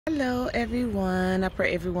Hello everyone, I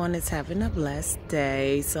pray everyone is having a blessed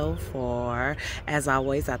day so far. As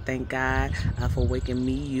always, I thank God for waking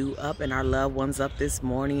me, you up, and our loved ones up this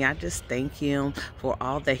morning. I just thank him for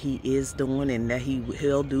all that he is doing and that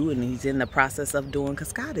he'll do and he's in the process of doing,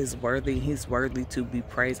 because God is worthy. He's worthy to be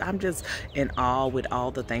praised. I'm just in awe with all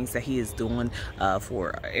the things that he is doing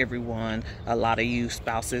for everyone. A lot of you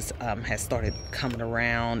spouses has started coming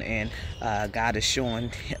around, and God is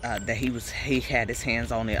showing that he had his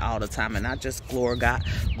hands on it all the time, and I just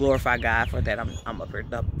glorify God for that. I'm up here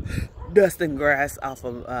dusting grass off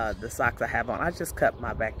of the socks I have on. I just cut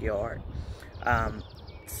my backyard,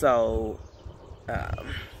 so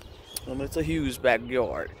it's a huge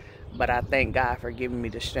backyard, but I thank God for giving me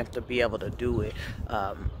the strength to be able to do it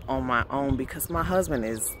on my own, because my husband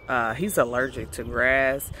is he's allergic to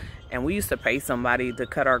grass, and we used to pay somebody to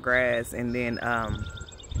cut our grass, and then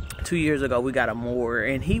 2 years ago we got a mower,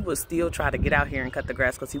 and he would still try to get out here and cut the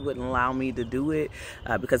grass because he wouldn't allow me to do it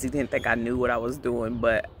because he didn't think I knew what I was doing.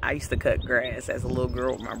 But I used to cut grass as a little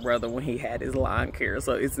girl with my brother when he had his lawn care,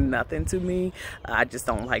 so it's nothing to me. I just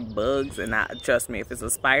don't like bugs, and trust me, if it's if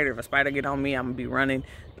a spider get on me, I'm gonna be running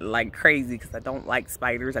like crazy, because I don't like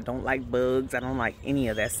spiders, I don't like bugs, I don't like any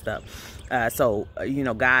of that stuff. So you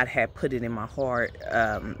know, God had put it in my heart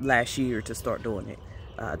last year to start doing it.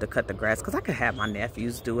 To cut the grass, because I could have my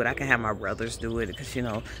nephews do it, I can have my brothers do it, because you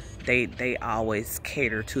know they always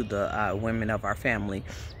cater to the women of our family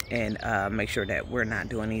and make sure that we're not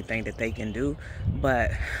doing anything that they can do.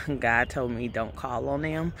 But God told me don't call on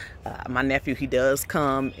them. My nephew, he does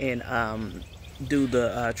come and do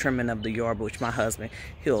the trimming of the yard, which my husband,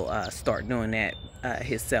 he'll start doing that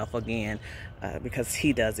himself again, because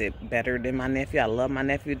he does it better than my nephew. I love my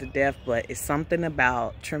nephew to death, but it's something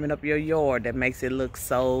about trimming up your yard that makes it look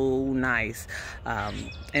so nice.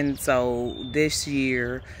 And so this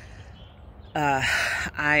year I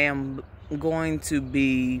am going to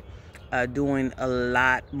be doing a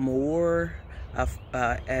lot more of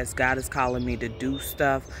as God is calling me to do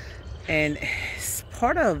stuff. And it's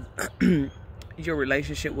part of your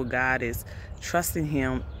relationship with God is trusting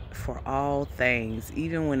him for all things,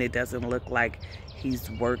 even when it doesn't look like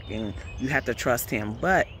he's working. You have to trust him,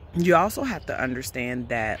 but you also have to understand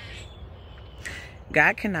that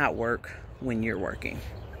God cannot work when you're working.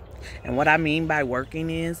 And what I mean by working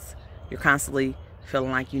is you're constantly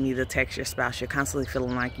feeling like you need to text your spouse, you're constantly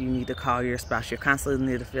feeling like you need to call your spouse, you're constantly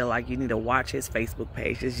need to feel like you need to watch his Facebook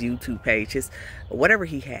page, his YouTube page, his whatever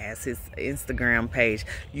he has, his Instagram page.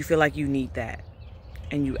 You feel like you need that,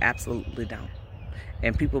 and you absolutely don't.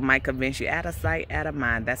 And people might convince you, out of sight, out of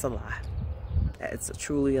mind. That's a lie. It's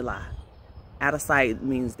truly a lie. Out of sight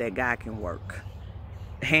means that God can work.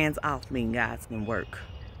 Hands off mean God can work.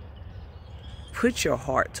 Put your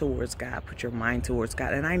heart towards God. Put your mind towards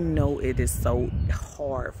God. And I know it is so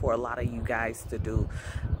hard for a lot of you guys to do.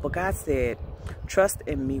 But God said, trust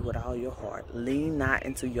in me with all your heart. Lean not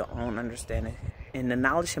into your own understanding, and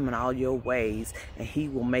acknowledge him in all your ways, and he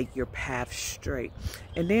will make your path straight.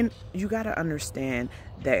 And then you got to understand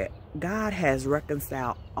that God has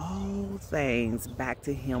reconciled all things back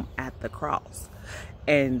to him at the cross.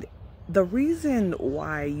 And the reason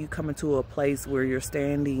why you come into a place where you're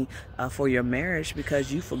standing for your marriage,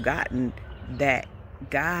 because you've forgotten that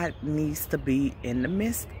God needs to be in the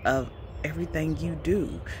midst of everything you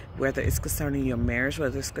do, whether it's concerning your marriage,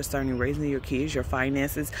 whether it's concerning raising your kids, your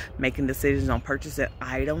finances, making decisions on purchasing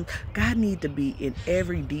items. God needs to be in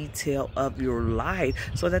every detail of your life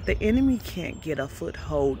so that the enemy can't get a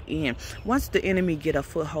foothold in. Once the enemy get a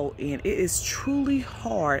foothold in, it is truly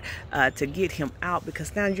hard to get him out,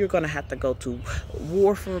 because now you're going to have to go to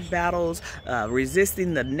warfare battles,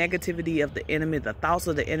 resisting the negativity of the enemy, the thoughts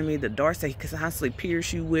of the enemy, the darts that he constantly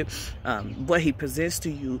pierce you with, what he presents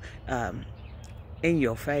to you in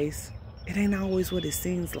your face. It ain't always what it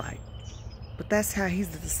seems like, but that's how he's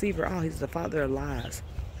the deceiver. He's the father of lies,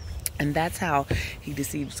 and that's how he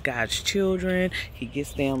deceives God's children. He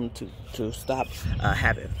gets them to stop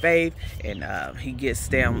having faith, and he gets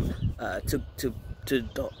them to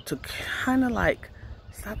kind of like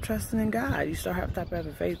stop trusting in God. You start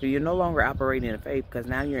having faith, but you're no longer operating in faith, because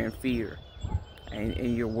now you're in fear and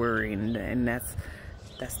you're worrying, and that's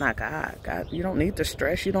not God. God, you don't need to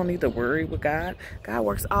stress. You don't need to worry with God. God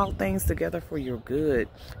works all things together for your good.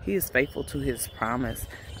 He is faithful to his promise,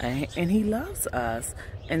 and he loves us.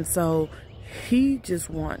 And so he just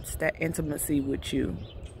wants that intimacy with you,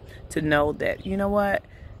 to know that, you know what,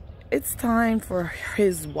 it's time for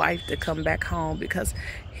his wife to come back home, because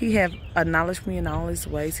he have acknowledged me in all his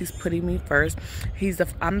ways. He's putting me first.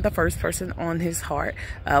 I'm the first person on his heart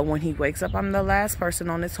when he wakes up. I'm the last person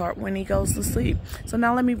on his heart when he goes to sleep. So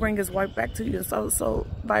now let me bring his wife back to you. So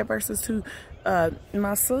vice versa to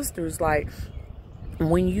my sisters. Like,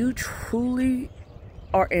 when you truly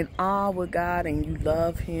are in awe with God and you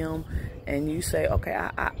love him, and you say, okay,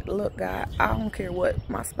 look, God, I don't care what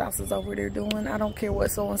my spouse is over there doing. I don't care what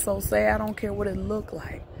so-and-so say. I don't care what it look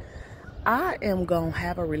like. I am going to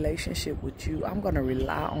have a relationship with you. I'm going to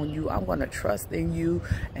rely on you. I'm going to trust in you.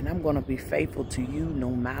 And I'm going to be faithful to you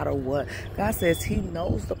no matter what. God says he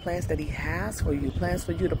knows the plans that he has for you. Plans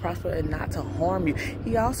for you to prosper and not to harm you.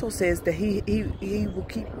 He also says that he will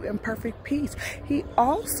keep you in perfect peace. He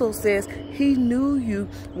also says he knew you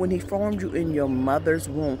when he formed you in your mother's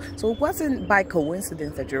womb. So it wasn't by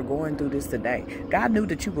coincidence that you're going through this today. God knew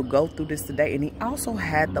that you would go through this today. And he also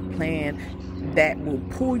had the plan that will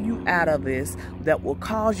pull you out of this, that will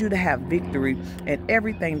cause you to have victory in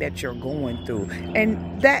everything that you're going through.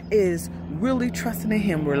 And that is really trusting in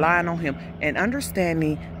him, relying on him, and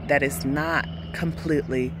understanding that it's not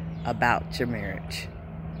completely about your marriage.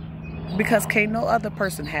 Because can't no other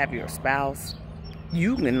person have your spouse.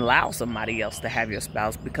 You can allow somebody else to have your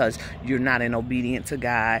spouse because you're not in obedience to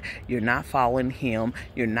God. You're not following him.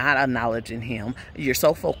 You're not acknowledging him. You're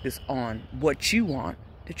so focused on what you want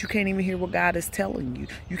that you can't even hear what God is telling you.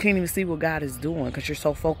 You can't even see what God is doing because you're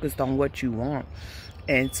so focused on what you want.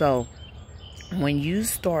 And so when you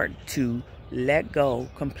start to let go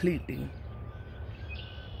completely,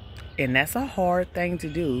 and that's a hard thing to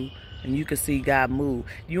do, and you can see God move.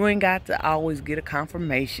 You ain't got to always get a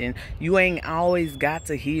confirmation. You ain't always got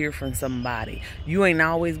to hear from somebody. You ain't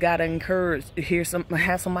always got to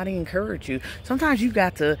have somebody encourage you. Sometimes you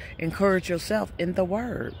got to encourage yourself in the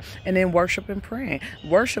word, and then worship and praying.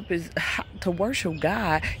 Worship is to worship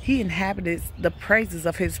God. He inhabits the praises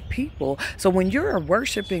of his people. So when you're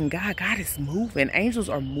worshiping God, God is moving. Angels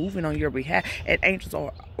are moving on your behalf, and angels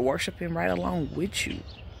are worshiping right along with you.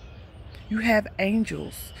 You have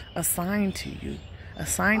angels assigned to you,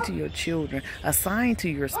 assigned to your children, assigned to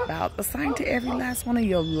your spouse, assigned to every last one of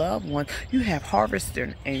your loved ones. You have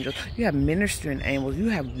harvesting angels. You have ministering angels. You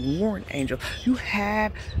have warring angels. You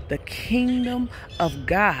have the kingdom of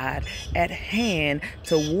God at hand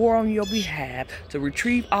to war on your behalf, to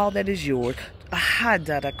retrieve all that is yours.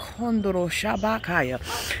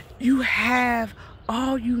 You have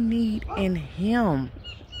all you need in him.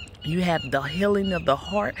 You have the healing of the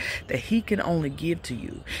heart that he can only give to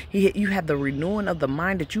you. You have the renewing of the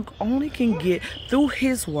mind that you only can get through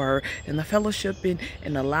his word, and the fellowshipping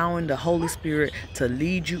and allowing the Holy Spirit to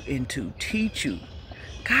lead you and to teach you.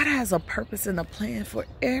 God has a purpose and a plan for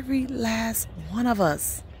every last one of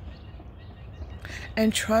us.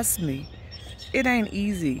 And trust me, it ain't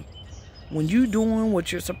easy. When you're doing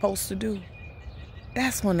what you're supposed to do,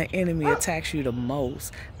 that's when the enemy attacks you the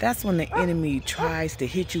most. That's when the enemy tries to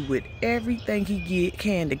hit you with everything he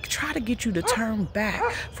can to try to get you to turn back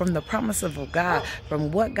from the promises of God,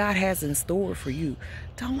 from what God has in store for you.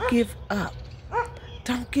 Don't give up.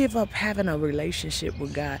 Don't give up having a relationship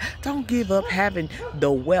with God. Don't give up having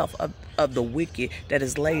the wealth of the wicked that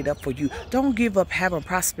is laid up for you. Don't give up having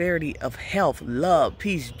prosperity of health, love,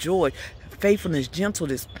 peace, joy, faithfulness,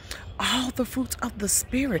 gentleness, all the fruits of the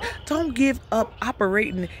Spirit. Don't give up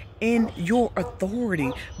operating in your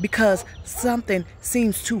authority because something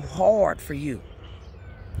seems too hard for you.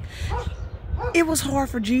 It was hard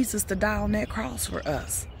for Jesus to die on that cross for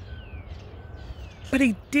us. But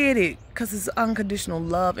he did it because it's unconditional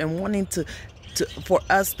love and wanting for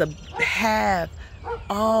us to have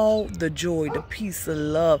all the joy, the peace, the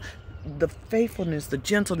love, the faithfulness, the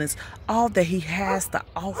gentleness, all that he has to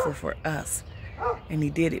offer for us. And he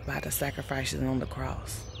did it by the sacrifices on the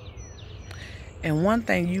cross. And one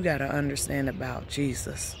thing you got to understand about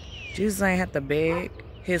Jesus ain't have to beg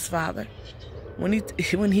his Father. When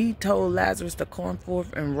he told Lazarus to come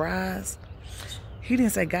forth and rise, he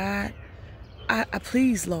didn't say, God, I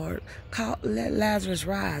please, Lord, let Lazarus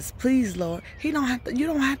rise. Please, Lord. You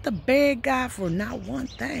don't have to beg God for not one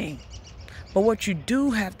thing. But what you do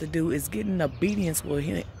have to do is get in obedience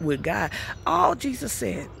with God. All Jesus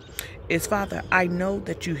said is, Father, I know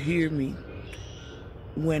that you hear me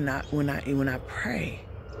when I pray.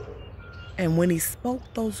 And when he spoke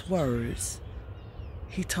those words,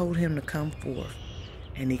 he told him to come forth,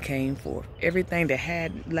 and he came forth. Everything that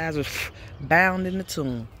had Lazarus bound in the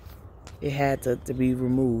tomb, it had to be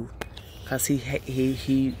removed, because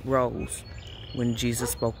he rose when Jesus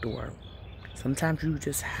spoke the word. Sometimes you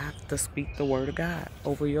just have to speak the word of God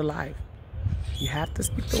over your life. You have to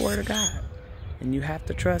speak the word of God. and you have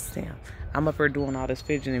to trust him. I'm up here doing all this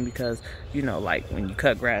fidgeting because, you know, like when you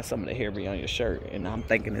cut grass, some of the hair be on your shirt, and I'm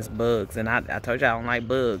thinking it's bugs, and I told you I don't like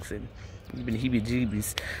bugs, and even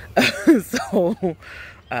heebie-jeebies. So,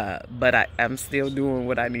 but I'm still doing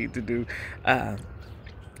what I need to do.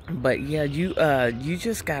 But yeah, you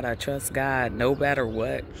just gotta trust God no matter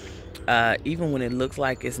what. Even when it looks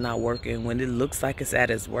like it's not working, when it looks like it's at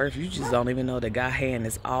its worst, you just don't even know that God's hand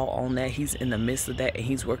is all on that. He's in the midst of that, and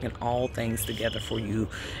he's working all things together for you.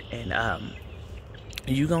 And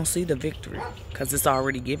you gonna see the victory because it's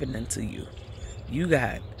already given unto you. You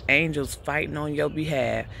got angels fighting on your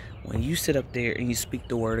behalf when you sit up there and you speak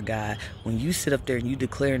the word of God, when you sit up there and you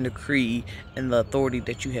declare and decree and the authority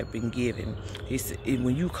that you have been given. He said,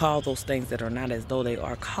 when you call those things that are not as though they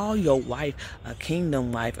are, call your wife a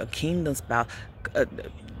kingdom spouse.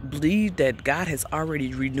 Believe that God has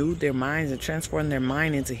already renewed their minds and transformed their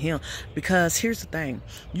mind into him. Because here's the thing,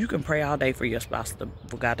 you can pray all day for your spouse,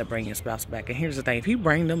 for God to bring your spouse back. And here's the thing, if he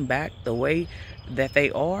bring them back the way that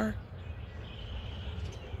they are,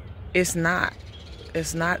 it's not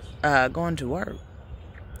going to work.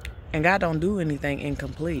 And God don't do anything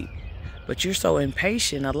incomplete. But you're so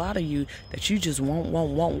impatient, a lot of you, that you just want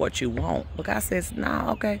what you want. But God says,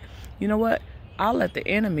 nah, okay, you know what? I'll let the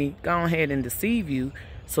enemy go ahead and deceive you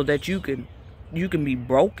so that you can be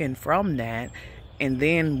broken from that. And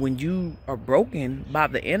then when you are broken by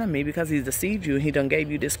the enemy because he's deceived you and he done gave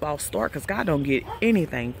you this false start, because God don't get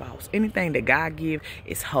anything false. Anything that God give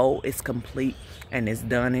is whole, it's complete, and it's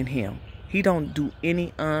done in him. He don't do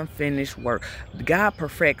any unfinished work. God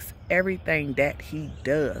perfects everything that he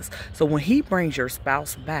does. So when he brings your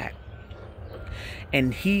spouse back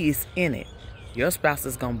and he is in it, your spouse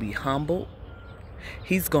is going to be humbled.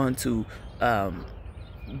 He's going to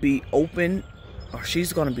be open, or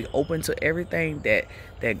she's going to be open to everything that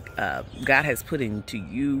God has put into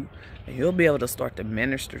you. And you'll be able to start to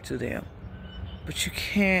minister to them. But you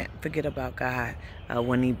can't forget about God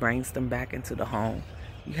when he brings them back into the home.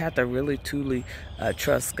 You have to really, truly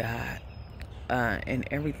trust God in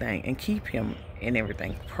everything and keep him in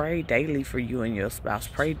everything. Pray daily for you and your spouse.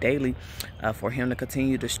 Pray daily for him to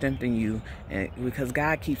continue to strengthen you, and because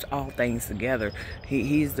God keeps all things together.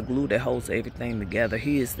 He is the glue that holds everything together.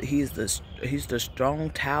 He's the strong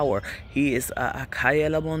tower. He is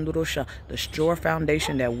the sure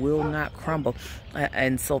foundation that will not crumble.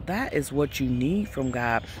 And so that is what you need from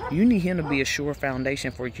God. You need him to be a sure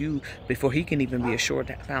foundation for you before he can even be a sure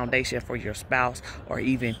foundation for your spouse or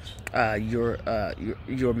even your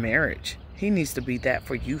marriage. He needs to be that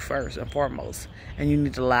for you first and foremost. And you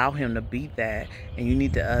need to allow him to be that. And you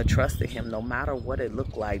need to trust in him no matter what it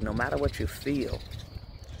look like, no matter what you feel.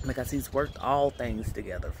 Because he's worked all things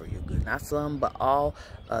together for your good. Not some, but all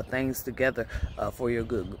things together for your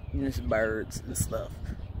good. It's birds and stuff.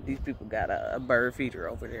 These people got a bird feeder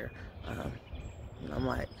over there. And I'm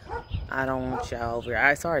like, I don't want y'all over here.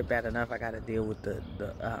 It's already bad enough I got to deal with the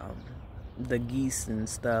geese and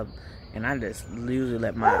stuff. And I just usually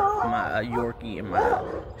let my Yorkie and my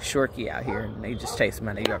Shorkie out here, and they just chase them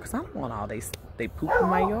out of the yard. Because I don't want all they poop in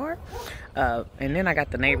my yard. And then I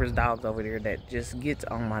got the neighbor's dogs over there that just gets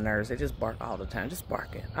on my nerves. They just bark all the time, just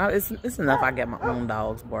barking. It's enough I get my own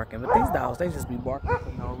dogs barking. But these dogs, they just be barking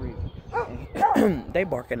for no reason. They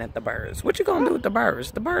barking at the birds. What you gonna do with the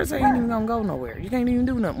birds? The birds ain't even gonna go nowhere. You can't even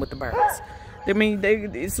do nothing with the birds. I mean,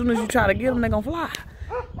 as soon as you try to get them, they gonna fly.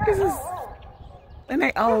 And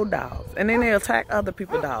they old dogs, and then they attack other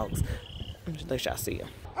people's dogs. Just let y'all see them.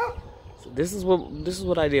 So this is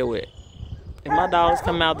what I deal with. If my dogs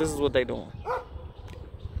come out, this is what they doing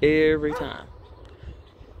every time.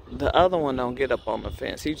 The other one don't get up on the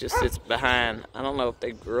fence. He just sits behind. I don't know if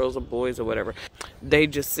they girls or boys or whatever. They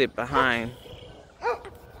just sit behind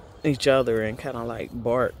each other and kind of like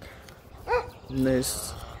bark. And it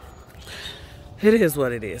is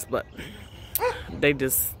what it is, but they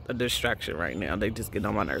just a distraction right now. They just get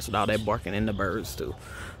on my nerves with all that barking, and the birds too,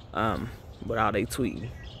 with all they tweeting.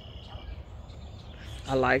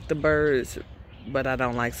 I like the birds, but I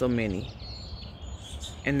don't like so many,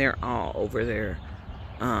 and they're all over there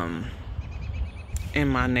in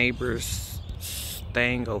my neighbor's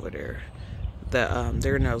thing over there.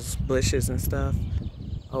 They're in those bushes and stuff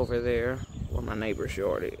over there where my neighbor's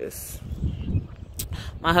yard is.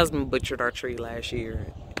 My husband butchered our tree last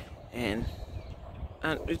year, and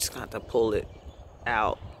we just got to pull it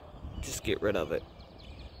out, just get rid of it,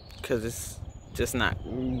 because it's just not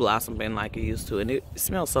blossoming like it used to, and it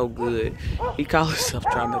smells so good. He called himself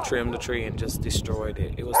trying to trim the tree and just destroyed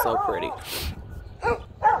it. It was so pretty.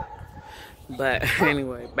 But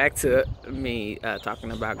anyway, back to me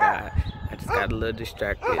talking about God. I just got a little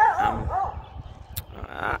distracted.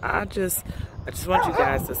 I just want you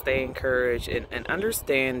guys to stay encouraged and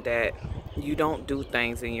understand that you don't do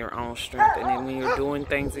things in your own strength. And then when you're doing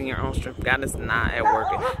things in your own strength, God is not at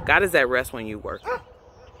work. God is at rest when you work.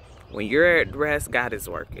 When you're at rest, God is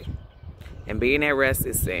working. And being at rest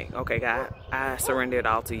is saying, okay, God, I surrender it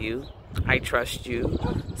all to you. I trust you.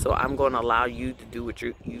 So I'm going to allow you to do what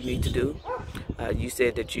you need to do. You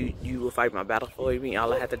said that you will fight my battle for me.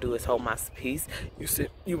 All I have to do is hold my peace. You said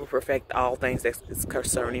you will perfect all things that is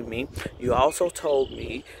concerning me. You also told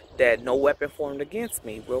me that no weapon formed against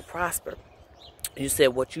me will prosper. You said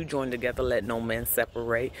what you joined together, let no man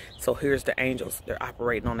separate. So here's the angels. They're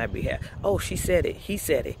operating on that behalf. Oh, she said it. He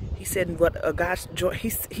said it. He said what God's joined.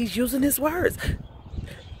 He's using his words.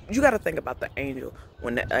 You got to think about the angel.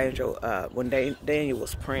 When the angel, when Daniel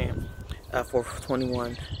was praying for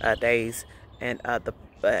 21 days, and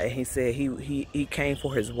he said he came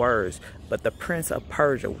for his words, but the prince of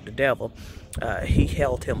Persia, the devil, he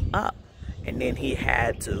held him up, and then he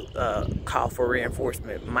had to call for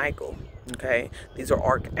reinforcement. Michael. Okay, these are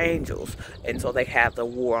archangels, and so they have the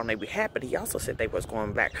war on their behalf. But he also said they was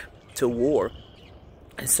going back to war,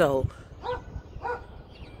 and so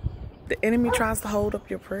the enemy tries to hold up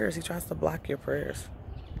your prayers. He tries to block your prayers.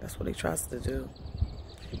 That's what he tries to do.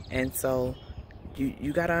 And so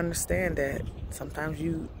you got to understand that sometimes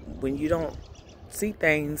when you don't see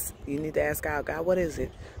things, you need to ask God, God, what is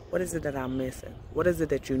it? What is it that I'm missing? What is it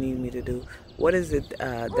that you need me to do? What is it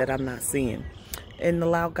that I'm not seeing? And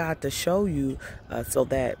allow God to show you so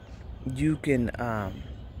that you can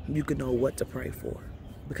know what to pray for.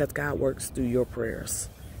 Because God works through your prayers.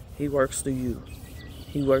 He works through you.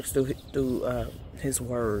 He works through his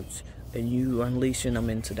words, and you unleashing them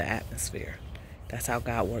into the atmosphere. That's how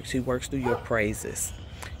God works. He works through your praises.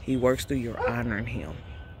 He works through your honoring him.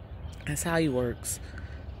 That's how he works.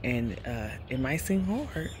 And it might seem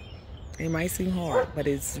hard. It might seem hard, but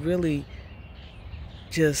it's really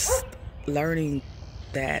just learning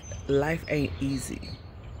that life ain't easy.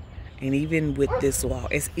 And even with this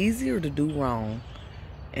walk, it's easier to do wrong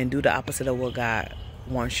and do the opposite of what God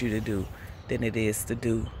wants you to do than it is to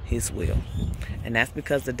do his will. And that's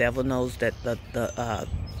because the devil knows that the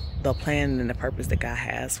plan and the purpose that God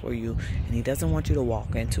has for you, and he doesn't want you to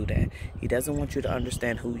walk into that. He doesn't want you to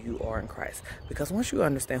understand who you are in Christ. Because once you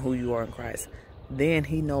understand who you are in Christ, then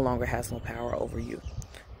he no longer has no power over you.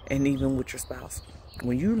 And even with your spouse.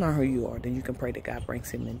 When you learn who you are, then you can pray that God brings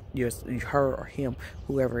him in, her or him,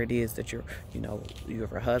 whoever it is that you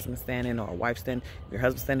have a husband standing or a wife standing, your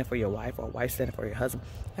husband standing for your wife or a wife standing for your husband.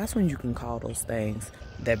 That's when you can call those things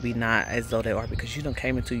that be not as though they are, because you done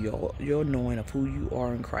came into your knowing of who you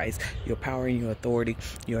are in Christ, your power and your authority.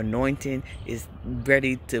 Your anointing is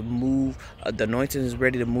ready to move. The anointing is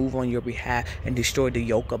ready to move on your behalf and destroy the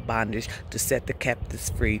yoke of bondage, to set the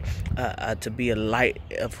captives free, to be a light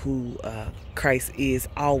of who Christ is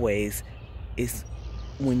always, is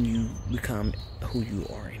when you become who you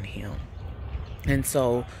are in him. And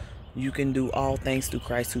so you can do all things through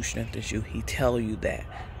Christ who strengthens you. He tell you that.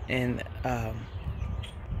 And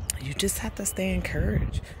you just have to stay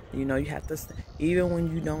encouraged. You have to, even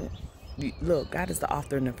when you don't, look, God is the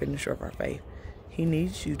author and the finisher of our faith. He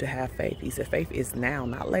needs you to have faith. He said faith is now,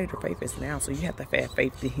 not later. Faith is now. So you have to have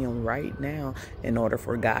faith in him right now in order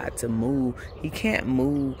for God to move. He can't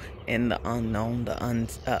move in the unknown,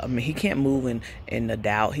 he can't move in the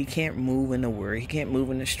doubt. He can't move in the worry. He can't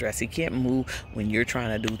move in the stress. He can't move when you're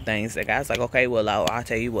trying to do things that God's like, okay, well, I'll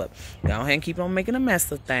tell you what. Go ahead and keep on making a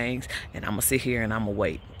mess of things, and I'm going to sit here and I'm going to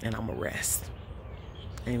wait and I'm going to rest.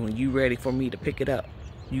 And when you're ready for me to pick it up,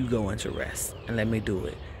 you go into rest and let me do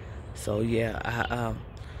it. So yeah,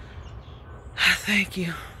 I thank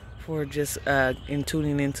you for just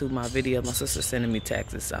tuning into my video. My sister's sending me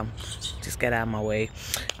texts. Just get out of my way.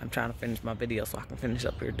 I'm trying to finish my video so I can finish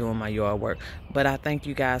up here doing my yard work. But I thank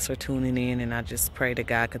you guys for tuning in, and I just pray that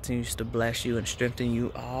God continues to bless you and strengthen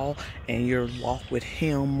you all in your walk with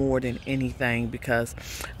him more than anything, because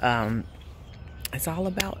it's all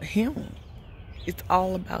about him. It's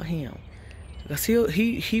all about him. Because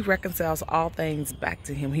he reconciles all things back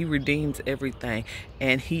to him. He redeems everything,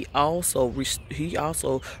 and he also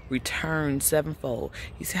returns sevenfold.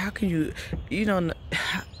 He said, how can you,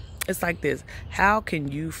 it's like this. How can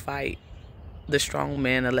you fight the strong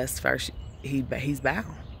man unless first he's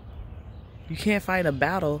bound? You can't fight a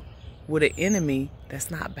battle with an enemy that's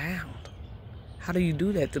not bound. How do you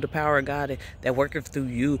do that? Through the power of God that worketh through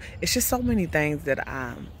you. It's just so many things that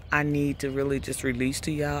I need to really just release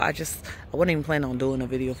to y'all. I wasn't even planning on doing a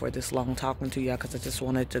video for this long talking to y'all, because I just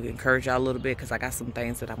wanted to encourage y'all a little bit, because I got some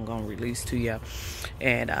things that I'm going to release to y'all,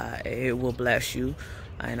 and it will bless you.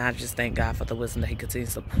 and I just thank God for the wisdom that he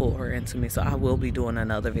continues to pour into me. So I will be doing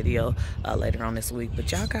another video later on this week.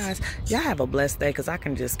 But y'all guys, y'all have a blessed day, because I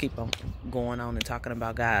can just keep on going on and talking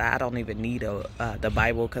about God. I don't even need the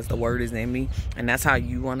Bible, because the word is in me, and that's how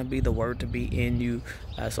you want to be, the word to be in you,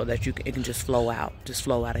 so that it can just flow out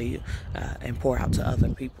of you and pour out to other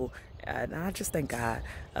people. And I just thank God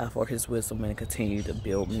for his wisdom and continue to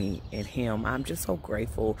build me in him. I'm just so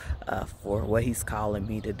grateful for what he's calling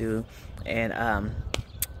me to do. And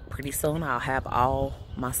pretty soon I'll have all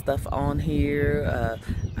my stuff on here.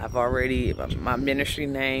 I've already, my ministry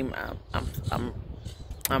name,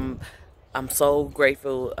 I'm so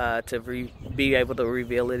grateful to be able to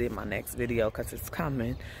reveal it in my next video, because it's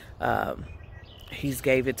coming. He's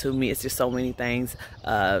gave it to me. It's just so many things.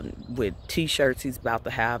 With t-shirts, he's about to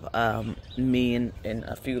have me and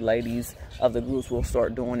a few ladies of the groups will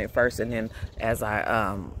start doing it first, and then as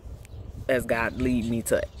God lead me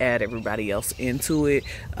to add everybody else into it,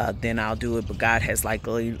 then I'll do it. But God has like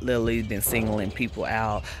literally been singling people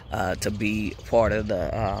out to be part of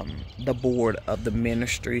the board of the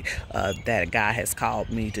ministry that God has called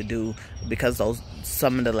me to do, because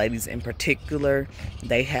some of the ladies in particular,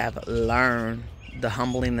 they have learned the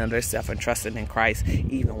humbling of themselves and trusting in Christ,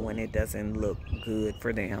 even when it doesn't look good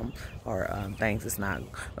for them, or things is not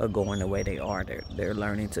going the way they are. They're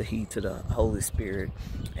learning to heed to the Holy Spirit,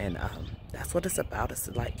 and that's what it's about. It's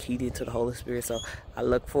like heeding to the Holy Spirit. So I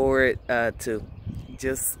look forward to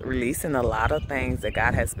just releasing a lot of things that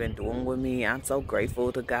God has been doing with me. I'm so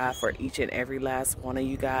grateful to God for each and every last one of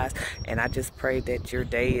you guys, and I just pray that your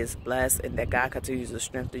day is blessed, and that God continues to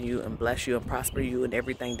strengthen you and bless you and prosper you in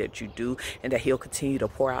everything that you do, and that he'll continue to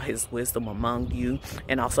pour out his wisdom among you,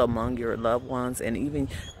 and also among your loved ones, and even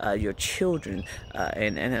your children,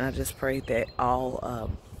 and I just pray that all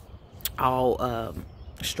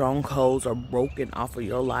strongholds are broken off of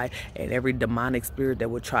your life, and every demonic spirit that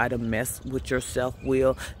would try to mess with your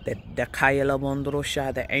self-will, that the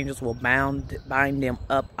angels will bind them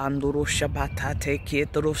up, and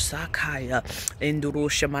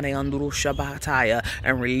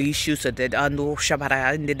release you, so that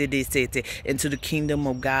into the kingdom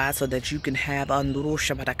of God, so that you can have a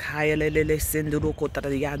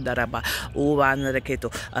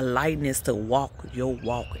lightness to walk your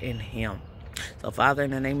walk in him. So Father,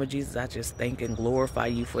 in the name of Jesus, I just thank and glorify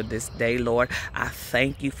you for this day, Lord. I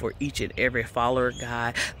thank you for each and every follower,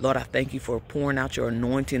 God. Lord, I thank you for pouring out your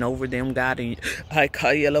anointing over them, God, and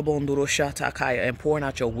pouring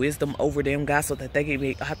out your wisdom over them, God, so that they can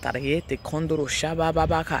be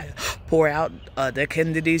pour out the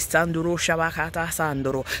candidates to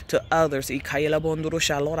others.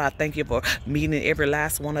 Lord, I thank you for meeting every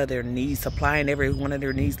last one of their needs, supplying every one of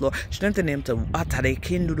their needs, Lord. Strengthen them to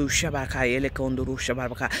for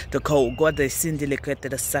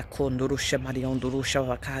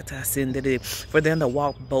them to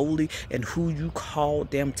walk boldly in who you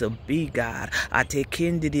called them to be, God.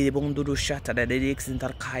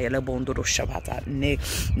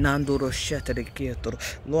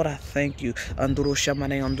 Lord, I thank you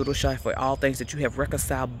for all things that you have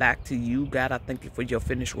reconciled back to you, God. I thank you for your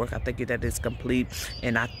finished work. I thank you that it's complete,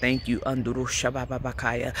 and I thank you for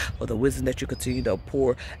the wisdom that you continue to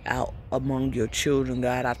pour out among your children,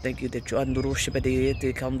 God. I thank you that you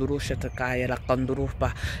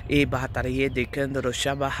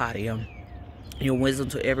your wisdom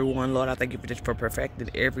to everyone, Lord. I thank you for perfecting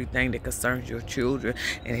everything that concerns your children.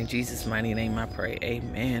 And in Jesus' mighty name I pray.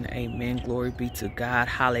 Amen. Amen. Glory be to God.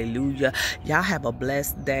 Hallelujah. Y'all have a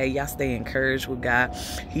blessed day. Y'all stay encouraged with God.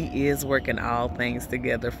 He is working all things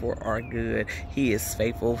together for our good. He is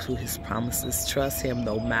faithful to his promises. Trust him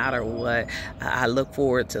no matter what. I look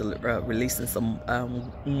forward to releasing some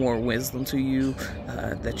more wisdom to you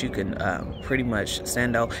that you can pretty much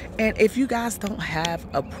send out. And if you guys don't have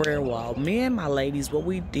a prayer wall, me and my ladies, what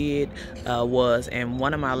we did was, and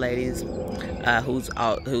one of my ladies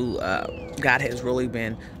who God has really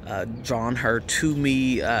been drawn her to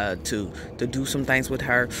me to do some things with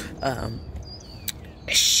her.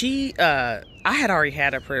 I had already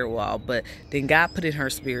had a prayer wall, but then God put in her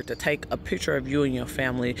spirit to take a picture of you and your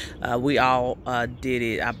family. We all did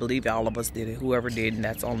it. I believe all of us did it. Whoever did, and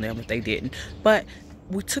that's on them if they didn't. But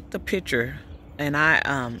we took the picture. And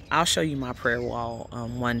I'll show you my prayer wall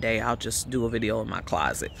one day. I'll just do a video in my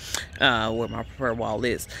closet where my prayer wall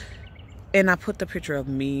is. And I put the picture of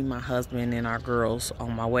me, my husband, and our girls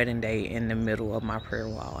on my wedding day in the middle of my prayer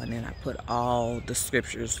wall. And then I put all the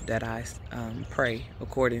scriptures that I pray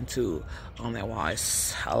according to on that wall.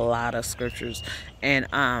 It's a lot of scriptures. And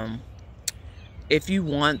if you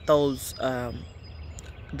want those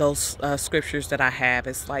those scriptures that I have,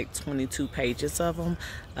 it's like 22 pages of them.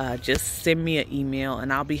 Just send me an email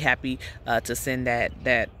and I'll be happy to send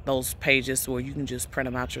those pages where you can just print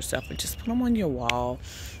them out yourself and just put them on your wall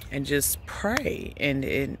and just pray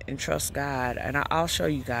and trust God. And I'll show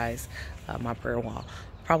you guys my prayer wall.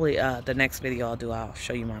 Probably the next video I'll do, I'll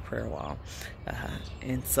show you my prayer wall.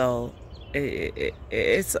 And so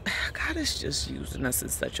it's God is just using us in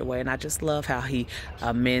such a way, and I just love how he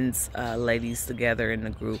mends ladies together in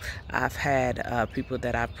the group. I've had people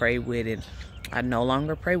that I pray with, and I no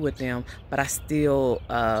longer pray with them, but I still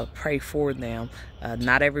pray for them.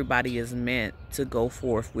 Not everybody is meant to go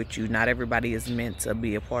forth with you. Not everybody is meant to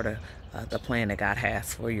be a part of the plan that God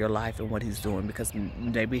has for your life and what he's doing, because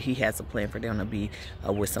maybe he has a plan for them to be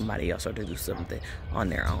with somebody else or to do something on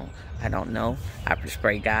their own. I don't know. I just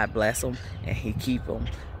pray God bless them and he keep them.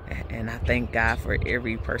 And I thank God for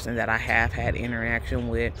every person that I have had interaction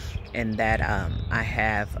with and that I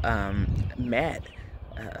have met.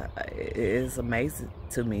 It is amazing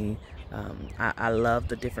to me. I love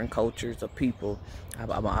the different cultures of people.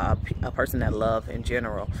 I'm a person that love in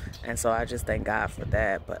general, and so I just thank God for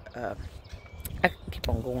that. But I can keep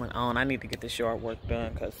on going on. I need to get this yard work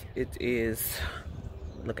done because it is,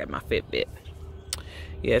 look at my Fitbit.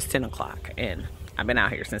 Yeah, it's 10 o'clock and I've been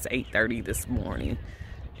out here since 8:30 this morning.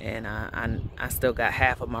 And I still got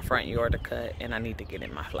half of my front yard to cut, and I need to get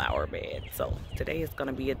in my flower bed. So today is going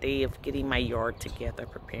to be a day of getting my yard together,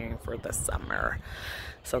 preparing for the summer.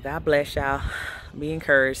 So God bless y'all. Be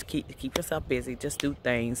encouraged. Keep yourself busy. Just do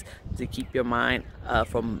things to keep your mind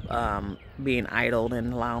from being idle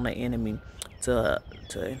and allowing the enemy to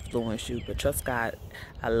influence you. But trust God.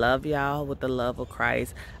 I love y'all with the love of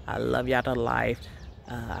Christ. I love y'all to life.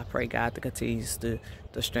 I pray God to continues to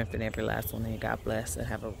strengthen every last one. And God bless, and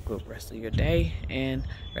have a good rest of your day and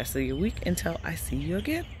rest of your week until I see you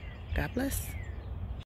again. God bless.